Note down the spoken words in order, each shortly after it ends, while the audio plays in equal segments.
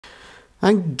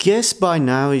I guess by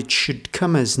now it should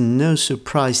come as no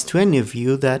surprise to any of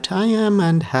you that I am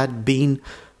and had been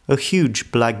a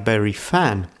huge Blackberry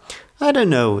fan. I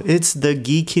don't know, it's the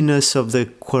geekiness of the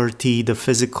QWERTY, the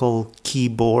physical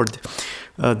keyboard,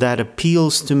 that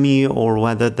appeals to me, or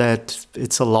whether that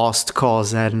it's a lost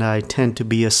cause and I tend to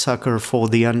be a sucker for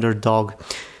the underdog.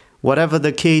 Whatever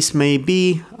the case may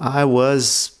be, I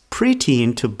was pretty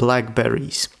into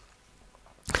Blackberries.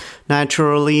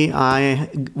 Naturally, I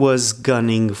was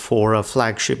gunning for a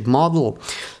flagship model.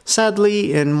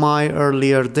 Sadly, in my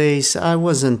earlier days, I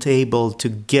wasn't able to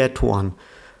get one.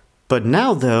 But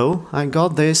now, though, I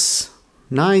got this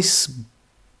nice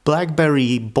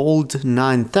Blackberry Bold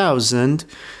 9000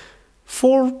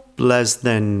 for less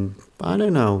than, I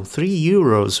don't know,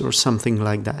 €3 or something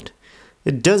like that.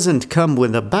 It doesn't come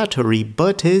with a battery,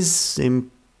 but is in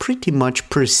pretty much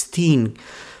pristine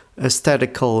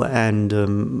aesthetical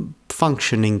and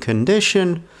functioning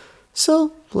condition.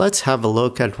 So let's have a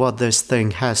look at what this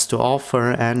thing has to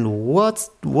offer and what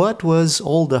was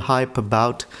all the hype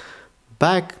about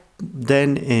back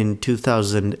then in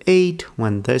 2008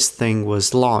 when this thing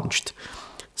was launched.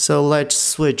 So let's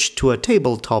switch to a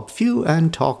tabletop view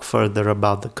and talk further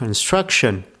about the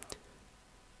construction.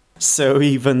 So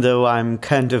even though I'm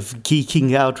kind of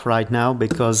geeking out right now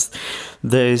because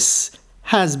this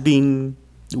has been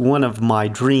one of my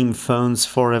dream phones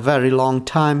for a very long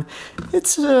time,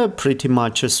 it's pretty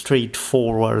much a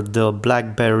straightforward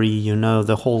Blackberry, you know,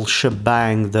 the whole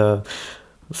shebang, the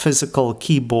physical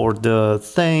keyboard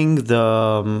thing,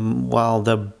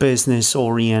 the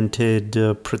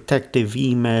business-oriented protective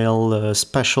email,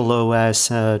 special OS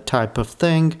type of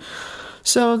thing.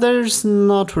 So there's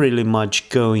not really much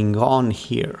going on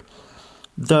here.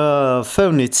 The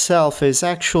phone itself is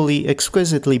actually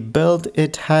exquisitely built.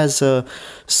 It has a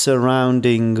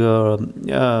surrounding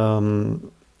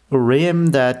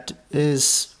rim that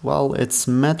is, well, it's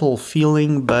metal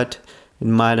feeling, but it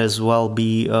might as well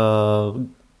be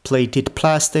plated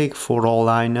plastic for all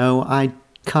I know. I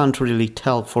can't really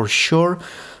tell for sure,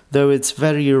 though it's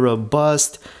very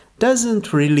robust.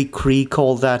 Doesn't really creak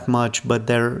all that much, but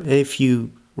if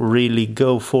you really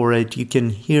go for it, you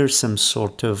can hear some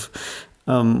sort of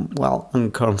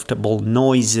uncomfortable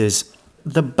noises.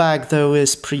 The back, though,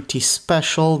 is pretty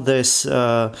special. This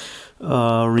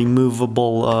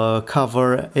removable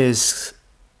cover is,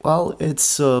 well,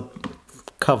 it's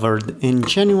covered in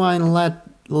genuine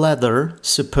leather,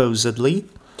 supposedly.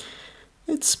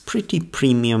 It's pretty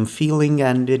premium feeling,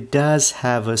 and it does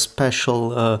have a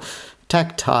special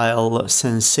tactile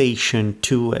sensation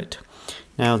to it.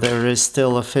 Now there is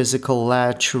still a physical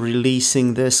latch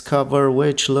releasing this cover,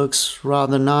 which looks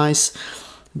rather nice.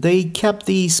 They kept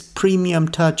these premium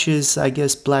touches. I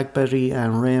guess BlackBerry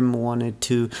and RIM wanted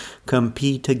to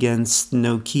compete against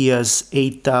Nokia's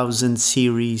 8000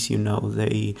 series. You know,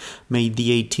 they made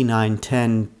the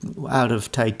 8910 out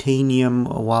of titanium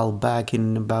a while back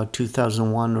in about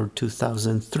 2001 or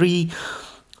 2003.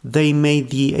 They made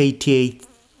the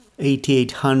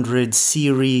 8800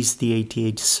 series, the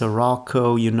 88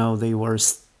 Sirocco, you know, they were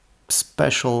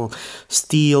special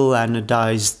steel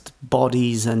anodized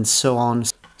bodies and so on.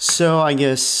 So I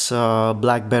guess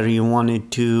BlackBerry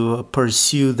wanted to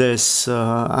pursue this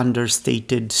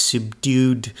understated,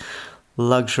 subdued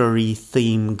luxury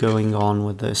theme going on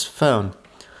with this phone.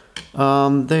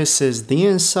 This is the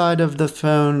inside of the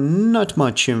phone. Not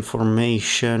much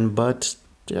information, but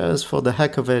just for the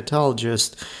heck of it, I'll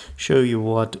just show you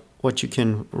what you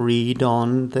can read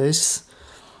on this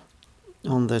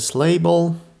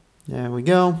label. There we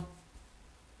go.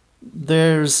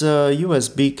 There's a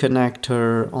USB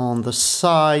connector on the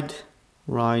side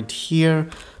right here,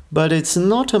 but it's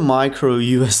not a micro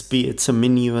USB, it's a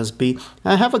mini USB.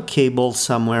 I have a cable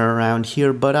somewhere around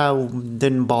here, but I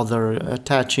didn't bother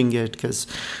attaching it because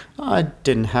I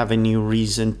didn't have any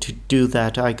reason to do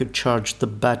that. I could charge the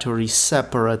battery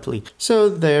separately. So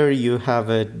there you have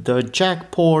it, the jack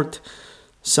port,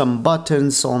 some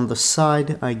buttons on the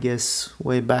side. I guess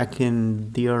way back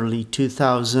in the early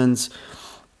 2000s,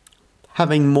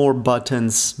 having more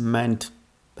buttons meant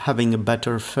having a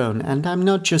better phone. And I'm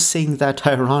not just saying that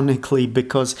ironically,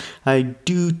 because I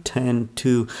do tend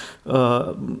to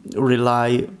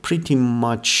rely pretty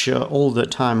much all the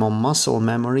time on muscle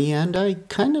memory, and I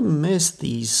kind of miss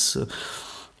these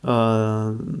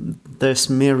this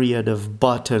myriad of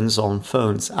buttons on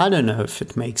phones. I don't know if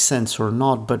it makes sense or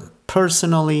not, but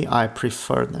personally I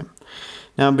prefer them.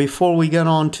 Now before we get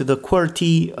on to the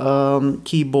QWERTY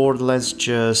keyboard, let's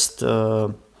just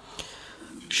show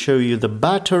you the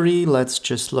battery. Let's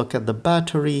just look at the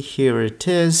battery. Here it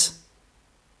is.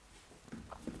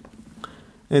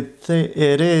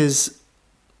 It is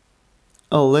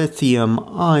a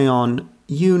lithium-ion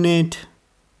unit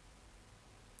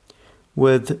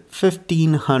with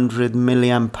 1500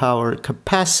 milliamp hour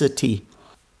capacity.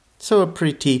 So a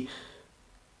pretty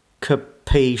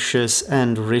capacious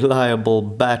and reliable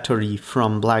battery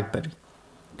from Blackberry.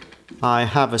 I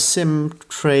have a SIM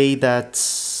tray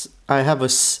I have a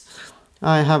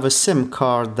SIM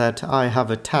card that I have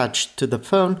attached to the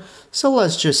phone. So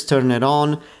let's just turn it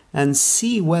on and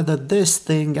see whether this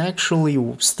thing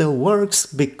actually still works,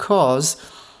 because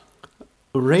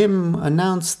RIM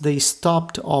announced they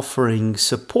stopped offering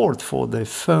support for the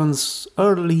phones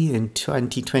early in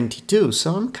 2022.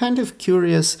 So I'm kind of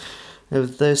curious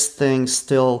if this thing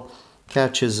still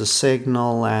catches a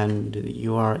signal and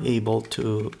you are able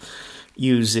to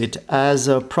use it as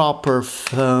a proper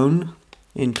phone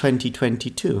in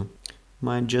 2022.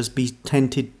 Might just be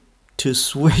tempted to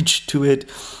switch to it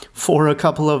for a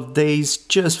couple of days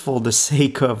just for the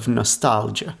sake of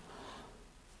nostalgia.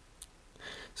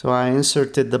 So I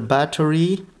inserted the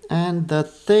battery and the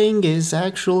thing is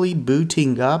actually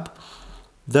booting up,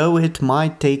 though it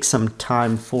might take some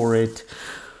time for it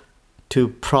to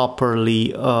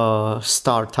properly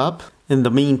start up. In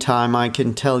the meantime, I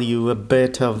can tell you a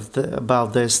bit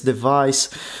about this device.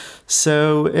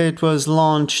 So it was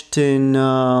launched in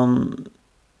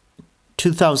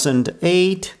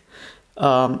 2008.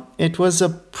 It was a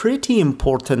pretty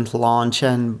important launch,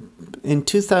 and in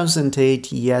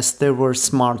 2008, yes, there were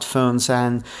smartphones,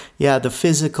 and yeah, the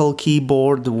physical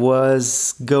keyboard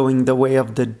was going the way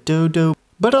of the dodo.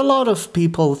 But a lot of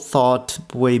people thought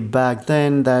way back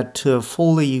then that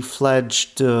fully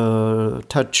fledged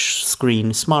touch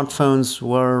screen smartphones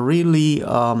were really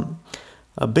a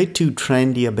bit too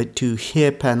trendy, a bit too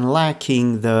hip, and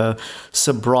lacking the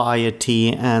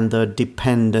sobriety and the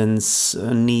dependence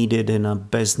needed in a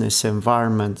business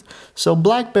environment. So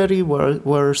BlackBerry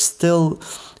were still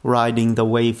riding the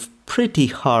wave pretty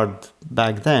hard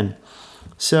back then.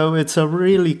 So it's a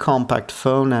really compact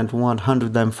phone at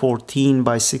 114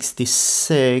 by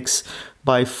 66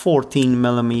 by 14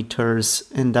 millimeters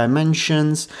in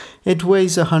dimensions. It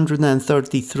weighs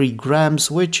 133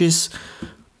 grams, which is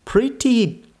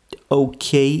pretty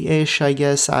okay-ish, I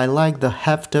guess. I like the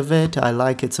heft of it. I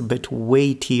like it's a bit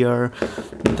weightier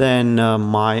than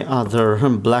my other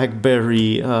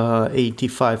BlackBerry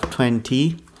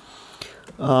 8520.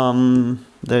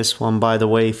 This one, by the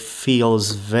way,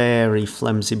 feels very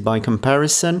flimsy by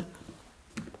comparison.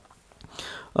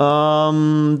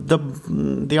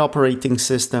 The operating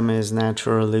system is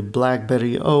naturally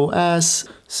BlackBerry OS.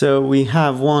 So we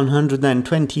have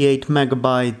 128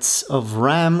 megabytes of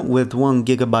RAM with 1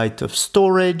 gigabyte of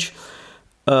storage,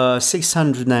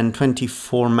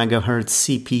 624 megahertz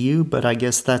CPU, but I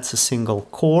guess that's a single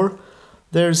core.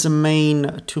 There's a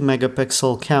main 2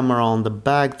 megapixel camera on the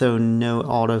back, though no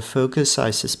autofocus,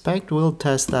 I suspect. We'll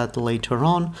test that later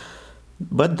on.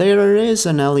 But there is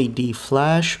an LED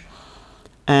flash,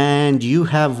 and you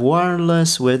have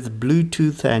wireless with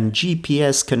Bluetooth and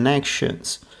GPS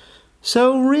connections.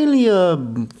 So really a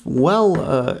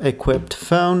well-equipped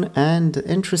phone, and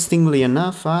interestingly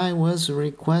enough, I was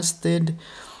requested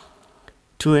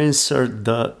to insert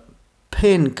the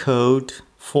PIN code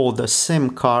for the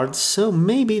SIM card, so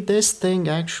maybe this thing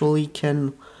actually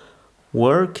can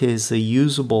work as a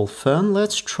usable phone.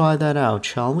 Let's try that out,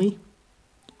 shall we?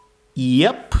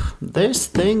 Yep, this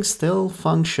thing still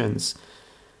functions.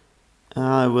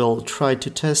 I will try to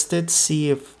test it,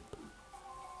 see if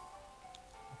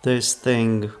this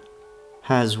thing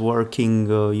has working,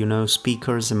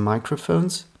 speakers and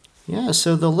microphones. Yeah,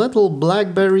 so the little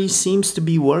BlackBerry seems to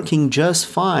be working just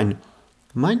fine.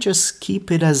 Might just keep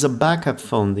it as a backup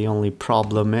phone. The only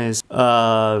problem is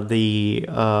the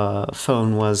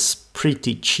phone was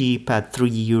pretty cheap at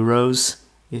 €3,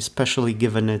 especially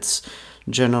given its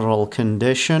general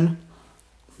condition.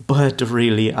 But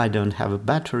really, I don't have a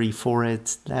battery for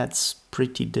it. That's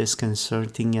pretty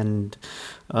disconcerting, and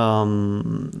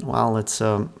well, it's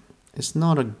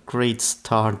not a great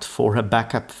start for a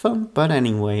backup phone. But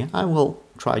anyway, I will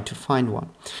try to find one.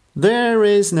 There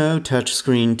is no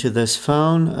touchscreen to this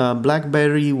phone.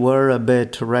 BlackBerry were a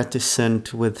bit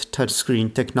reticent with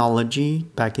touchscreen technology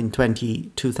back in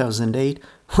 2008.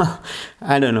 Well,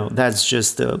 I don't know, that's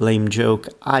just a lame joke.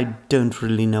 I don't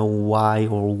really know why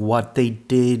or what they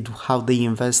did, how they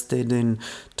invested in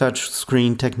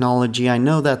touchscreen technology. I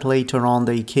know that later on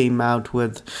they came out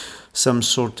with some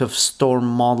sort of Storm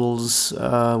models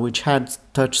which had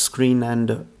touchscreen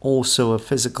and also a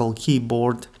physical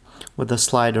keyboard with a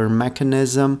slider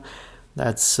mechanism.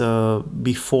 That's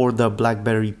before the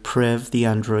BlackBerry Priv, the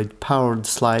Android powered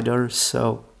slider.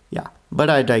 So yeah, but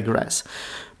I digress.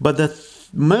 But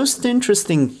Most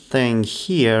interesting thing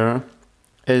here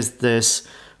is this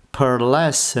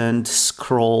pearlescent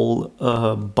scroll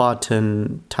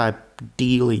button type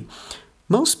dealy.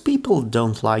 Most people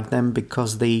don't like them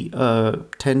because they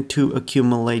tend to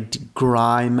accumulate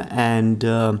grime and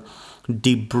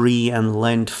debris and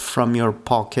lint from your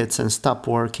pockets and stop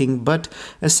working, but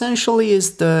essentially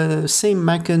is the same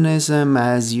mechanism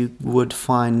as you would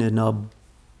find in a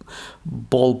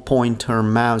ball pointer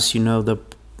mouse, you know, the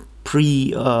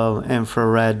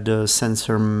pre-infrared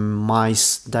sensor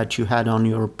mice that you had on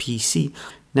your PC.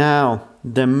 Now,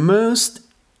 the most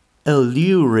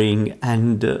alluring,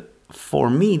 and for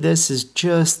me this is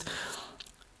just,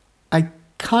 I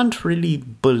can't really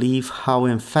believe how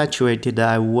infatuated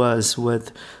I was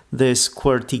with this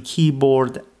QWERTY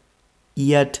keyboard,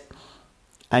 yet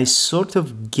I sort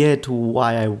of get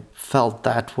why I felt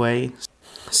that way.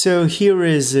 So here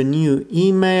is a new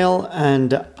email,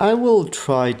 and I will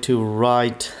try to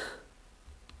write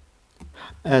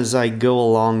as I go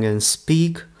along and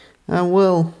speak. I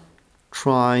will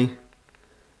try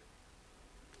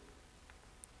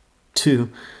to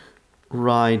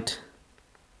write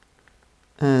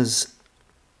as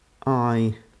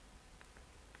I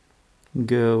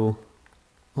go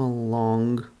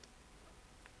along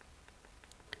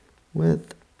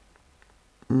with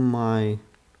my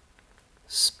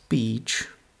speech.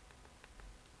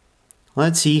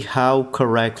 Let's see how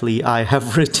correctly I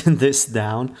have written this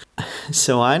down.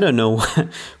 So I don't know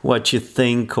what you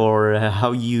think or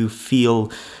how you feel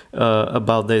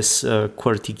about this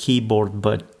QWERTY keyboard,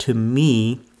 but to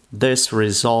me this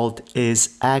result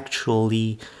is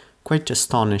actually quite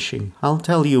astonishing. I'll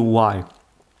tell you why.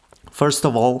 First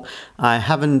of all, I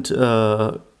haven't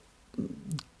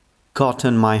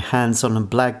gotten my hands on a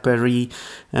Blackberry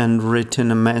and written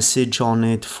a message on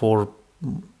it for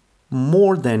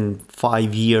more than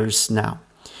 5 years now.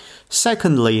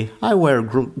 Secondly, I wear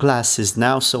glasses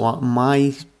now, so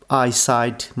my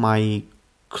eyesight, my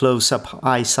close-up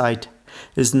eyesight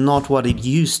is not what it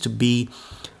used to be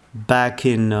back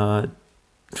in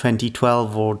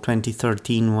 2012 or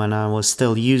 2013 when I was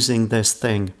still using this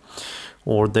thing,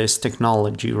 or this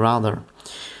technology rather.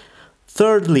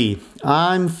 Thirdly,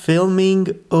 I'm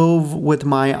filming with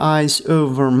my eyes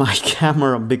over my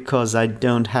camera because I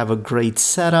don't have a great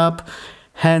setup.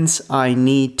 Hence, I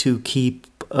need to keep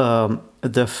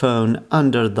the phone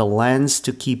under the lens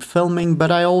to keep filming,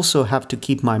 but I also have to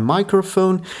keep my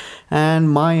microphone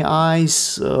and my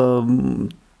eyes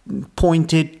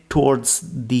pointed towards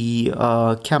the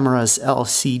camera's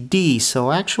LCD.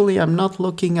 So actually, I'm not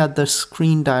looking at the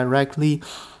screen directly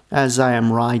as I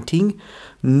am writing,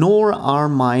 nor are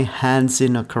my hands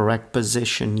in a correct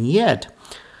position yet.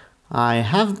 I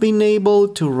have been able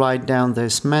to write down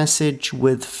this message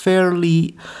with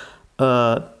fairly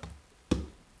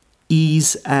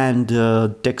ease and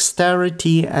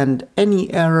dexterity, and any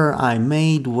error I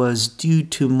made was due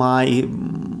to my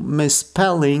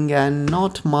misspelling and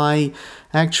not my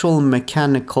actual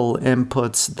mechanical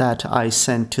inputs that I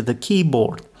sent to the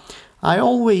keyboard. I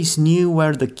always knew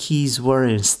where the keys were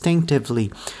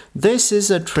instinctively. This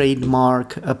is a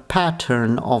trademark, a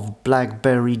pattern of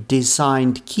Blackberry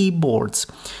designed keyboards.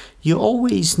 You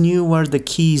always knew where the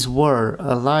keys were,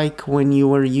 like when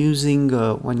you are using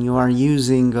a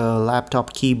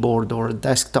laptop keyboard or a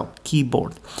desktop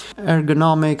keyboard.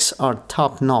 Ergonomics are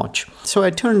top notch. So I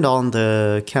turned on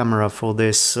the camera for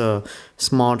this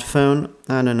smartphone.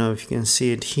 I don't know if you can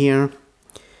see it here.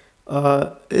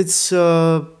 It's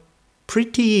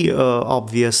pretty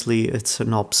obviously it's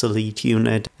an obsolete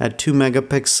unit at 2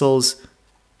 megapixels.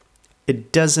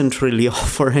 It doesn't really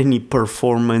offer any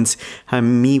performance.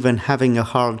 I'm even having a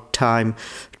hard time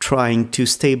trying to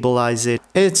stabilize it.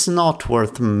 It's not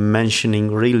worth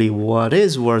mentioning really. What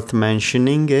is worth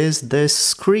mentioning is this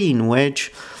screen,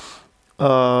 which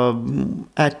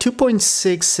at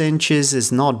 2.6 inches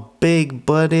is not big,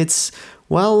 but it's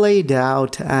well laid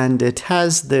out and it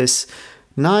has this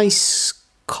nice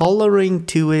coloring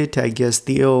to it. I guess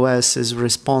the OS is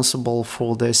responsible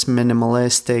for this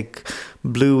minimalistic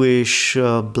bluish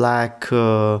black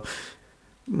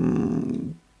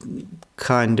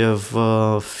kind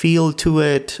of feel to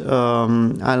it.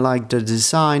 I like the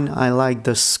design, I like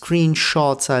the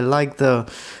screenshots, I like the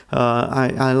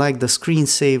I like the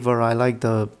screensaver, I like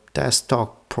the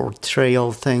desktop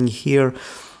portrayal thing here.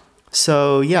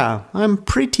 So yeah, I'm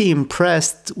pretty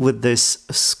impressed with this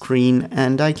screen,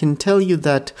 and I can tell you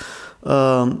that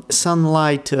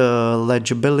sunlight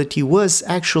legibility was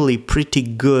actually pretty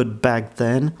good back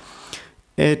then.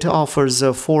 It offers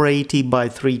a 480 by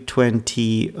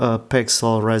 320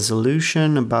 pixel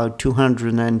resolution, about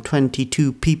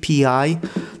 222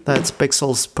 ppi, that's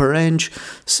pixels per inch,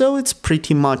 so it's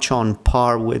pretty much on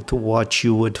par with what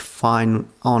you would find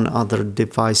on other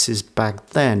devices back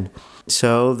then.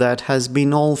 So that has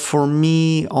been all for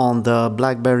me on the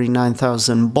BlackBerry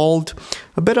 9000 Bold,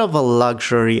 a bit of a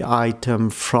luxury item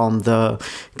from the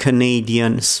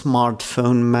Canadian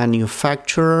smartphone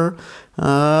manufacturer.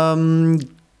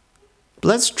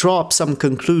 Let's drop some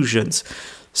conclusions.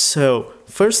 So,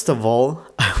 first of all,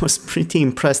 I was pretty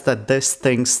impressed that this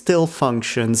thing still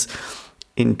functions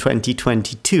in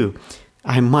 2022.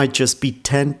 I might just be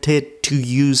tempted to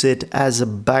use it as a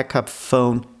backup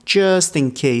phone just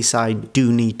in case I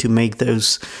do need to make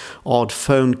those odd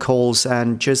phone calls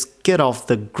and just get off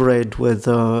the grid with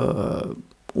a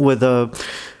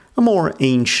more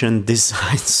ancient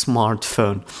design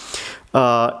smartphone.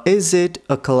 Is it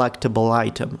a collectible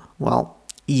item? Well,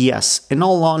 yes. In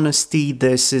all honesty,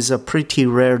 this is a pretty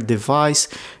rare device,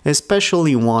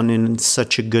 especially one in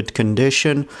such a good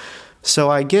condition.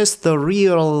 So I guess the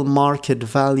real market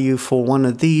value for one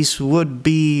of these would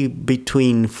be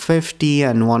between 50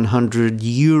 and 100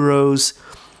 euros.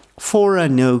 For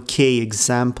an okay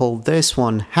example, this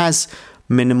one has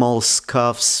minimal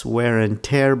scuffs, wear and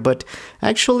tear, but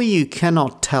actually you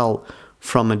cannot tell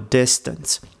from a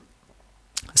distance.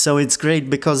 So it's great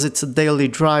because it's a daily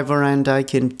driver and I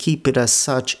can keep it as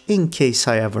such in case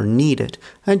I ever need it.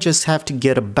 I just have to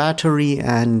get a battery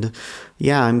and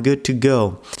yeah, I'm good to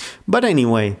go. But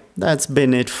anyway, that's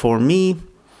been it for me.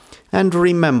 And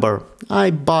remember,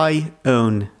 I buy,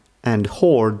 own and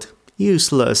hoard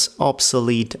useless,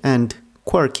 obsolete and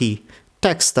quirky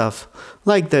tech stuff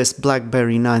like this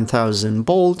BlackBerry 9000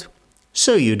 Bold,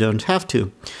 so you don't have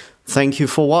to. Thank you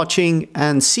for watching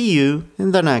and see you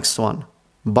in the next one.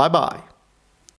 Bye bye.